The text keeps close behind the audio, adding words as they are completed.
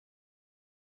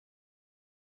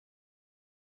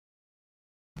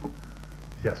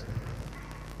Yes.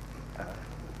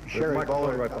 Sherry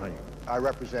Bowler, right behind you. I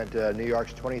represent New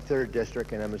York's 23rd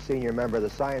District, and I'm a senior member of the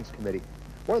Science Committee.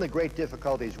 One of the great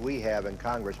difficulties we have in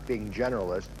Congress, being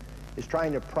generalists, is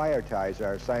trying to prioritize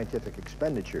our scientific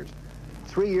expenditures.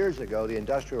 3 years ago, the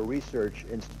Industrial Research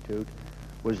Institute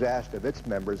was asked of its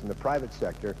members in the private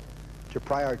sector to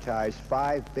prioritize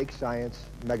 5 big science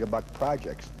megabuck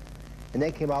projects. And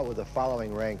they came out with the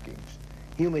following rankings.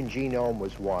 Human genome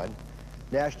was 1,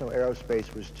 national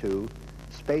aerospace was 2,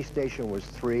 space station was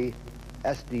 3,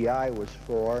 SDI was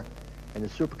 4, and the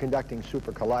superconducting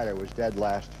super collider was dead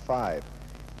last 5.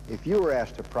 If you were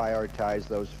asked to prioritize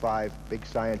those 5 big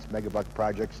science megabuck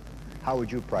projects, how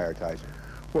would you prioritize them?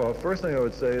 Well, first thing I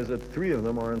would say is that 3 of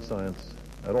them aren't science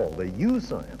at all. They use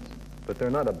science, but they're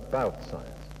not about science.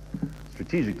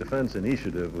 Strategic Defense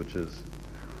Initiative, which is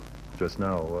just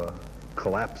now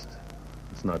collapsed,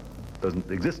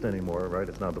 doesn't exist anymore, right?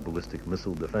 It's now the Ballistic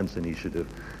Missile Defense Initiative,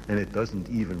 and it doesn't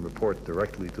even report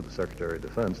directly to the Secretary of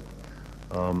Defense.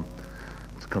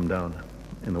 It's come down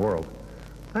in the world.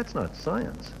 That's not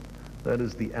science. That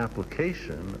is the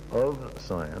application of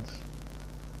science,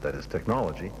 that is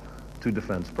technology, to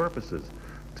defense purposes.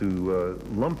 To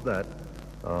lump that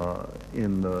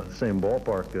in the same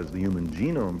ballpark as the Human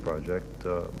Genome Project,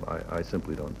 I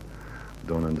simply don't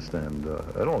understand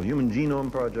at all. Human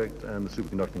Genome Project and the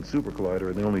Superconducting Super Collider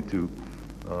are the only 2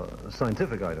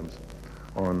 scientific items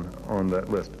on that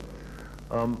list.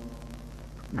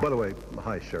 By the way,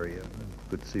 hi Sherry,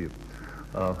 good to see you.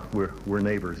 We're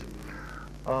neighbors.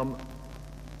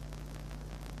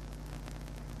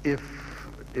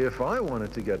 If I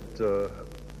wanted to get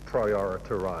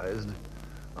prioritized,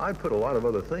 I'd put a lot of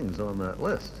other things on that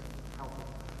list.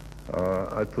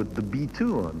 I'd put the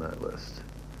B-2 on that list.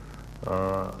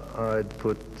 I'd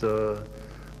put the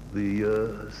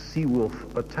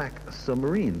Seawolf attack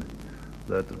submarine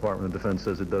that the Department of Defense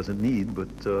says it doesn't need, but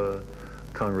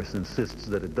Congress insists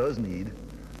that it does need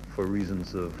for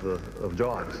reasons of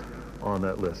jobs on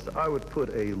that list. I would put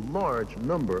a large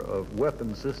number of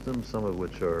weapon systems, some of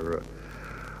which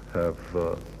have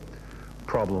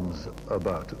problems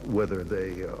about whether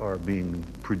they are being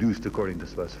produced according to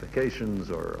specifications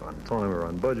or on time or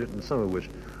on budget, and some of which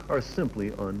are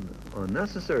simply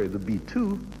unnecessary. The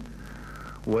B-2,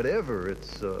 whatever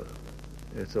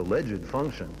its alleged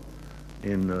function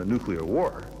in nuclear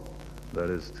war, that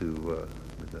is to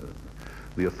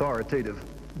the authoritative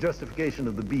justification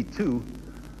of the B-2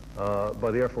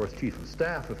 by the Air Force Chief of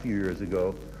Staff a few years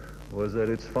ago, was that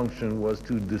its function was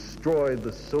to destroy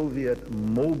the Soviet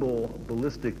mobile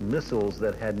ballistic missiles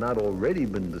that had not already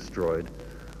been destroyed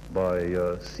by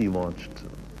sea-launched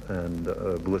and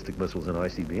ballistic missiles and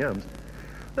ICBMs.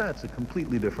 That's a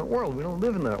completely different world. We don't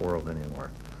live in that world anymore.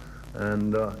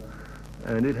 And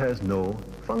it has no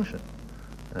function.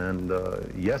 And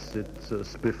yes, it's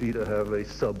spiffy to have a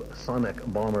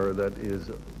subsonic bomber that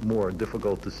is more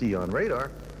difficult to see on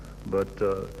radar, but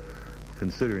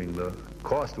considering the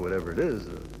cost, whatever it is,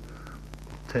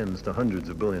 tens to hundreds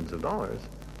of billions of dollars,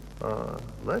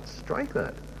 let's strike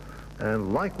that.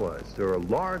 And likewise, there are a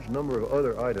large number of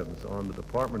other items on the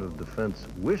Department of Defense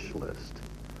wish list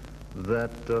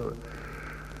that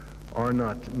are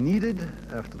not needed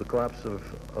after the collapse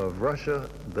of Russia,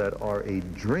 that are a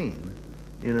drain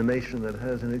in a nation that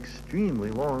has an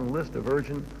extremely long list of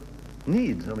urgent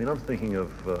needs. I mean, I'm thinking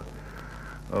of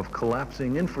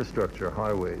collapsing infrastructure,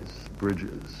 highways,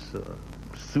 bridges,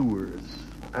 sewers,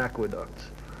 aqueducts.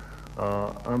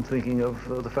 I'm thinking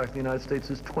of the fact the United States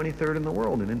is 23rd in the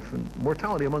world in infant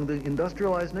mortality. Among the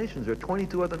industrialized nations, there are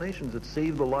 22 other nations that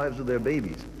save the lives of their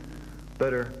babies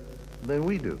better than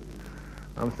we do.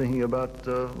 I'm thinking about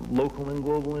local and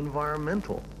global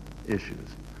environmental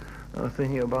issues. I'm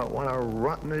thinking about what our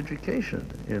rotten education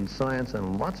in science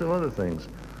and lots of other things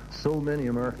so many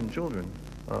American children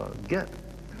get.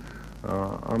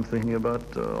 I'm thinking about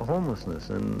homelessness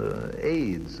and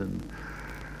AIDS, and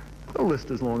a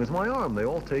list as long as my arm. They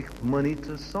all take money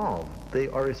to solve. They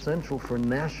are essential for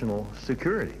national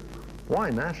security. Why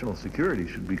national security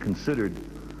should be considered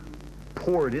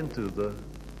poured into the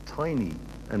tiny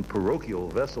and parochial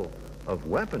vessel of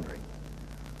weaponry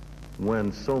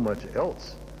when so much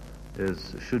else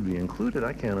should be included,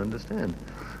 I can't understand.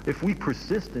 If we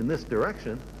persist in this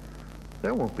direction,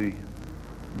 there won't be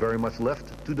very much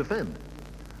left to defend.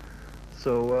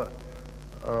 So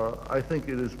I think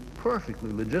it is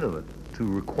perfectly legitimate to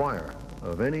require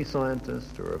of any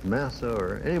scientist or of NASA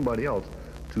or anybody else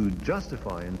to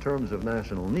justify in terms of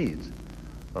national needs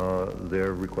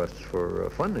their requests for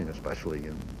funding, especially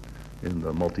in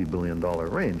the multi-billion-dollar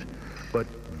range. But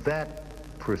that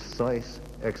precise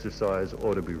exercise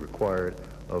ought to be required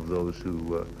of those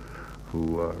who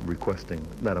who are requesting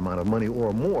that amount of money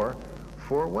or more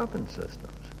for weapon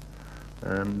systems.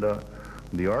 And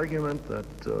the argument that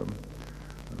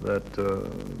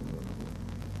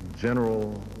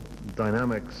General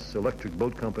Dynamics Electric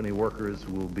Boat Company workers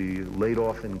will be laid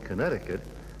off in Connecticut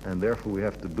and therefore we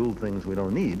have to build things we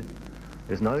don't need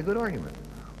is not a good argument.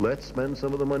 Let's spend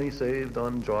some of the money saved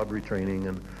on job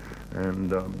retraining,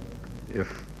 and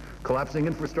if collapsing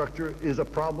infrastructure is a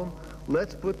problem,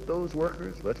 let's put the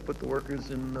workers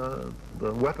in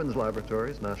the weapons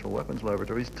laboratories, national weapons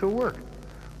laboratories, to work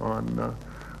on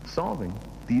solving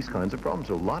these kinds of problems.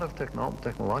 So a lot of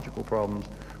technological problems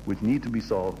which need to be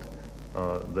solved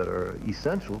that are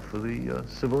essential for the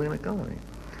civilian economy.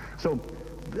 So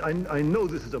I know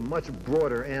this is a much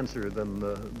broader answer than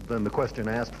the question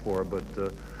asked for, but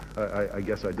I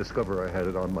guess I discover I had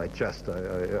it on my chest.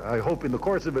 I hope in the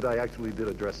course of it I actually did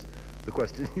address the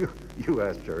question you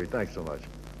asked, Jerry. Thanks so much.